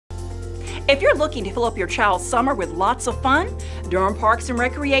If you're looking to fill up your child's summer with lots of fun, Durham Parks and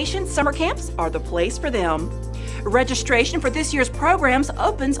Recreation summer camps are the place for them. Registration for this year's programs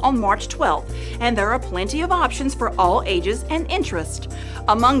opens on March 12th, and there are plenty of options for all ages and interest.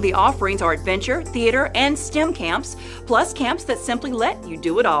 Among the offerings are adventure, theater, and STEM camps, plus camps that simply let you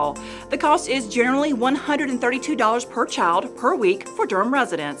do it all. The cost is generally $132 per child per week for Durham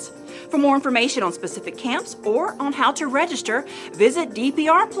residents. For more information on specific camps or on how to register, visit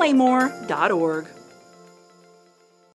dprplaymore.org.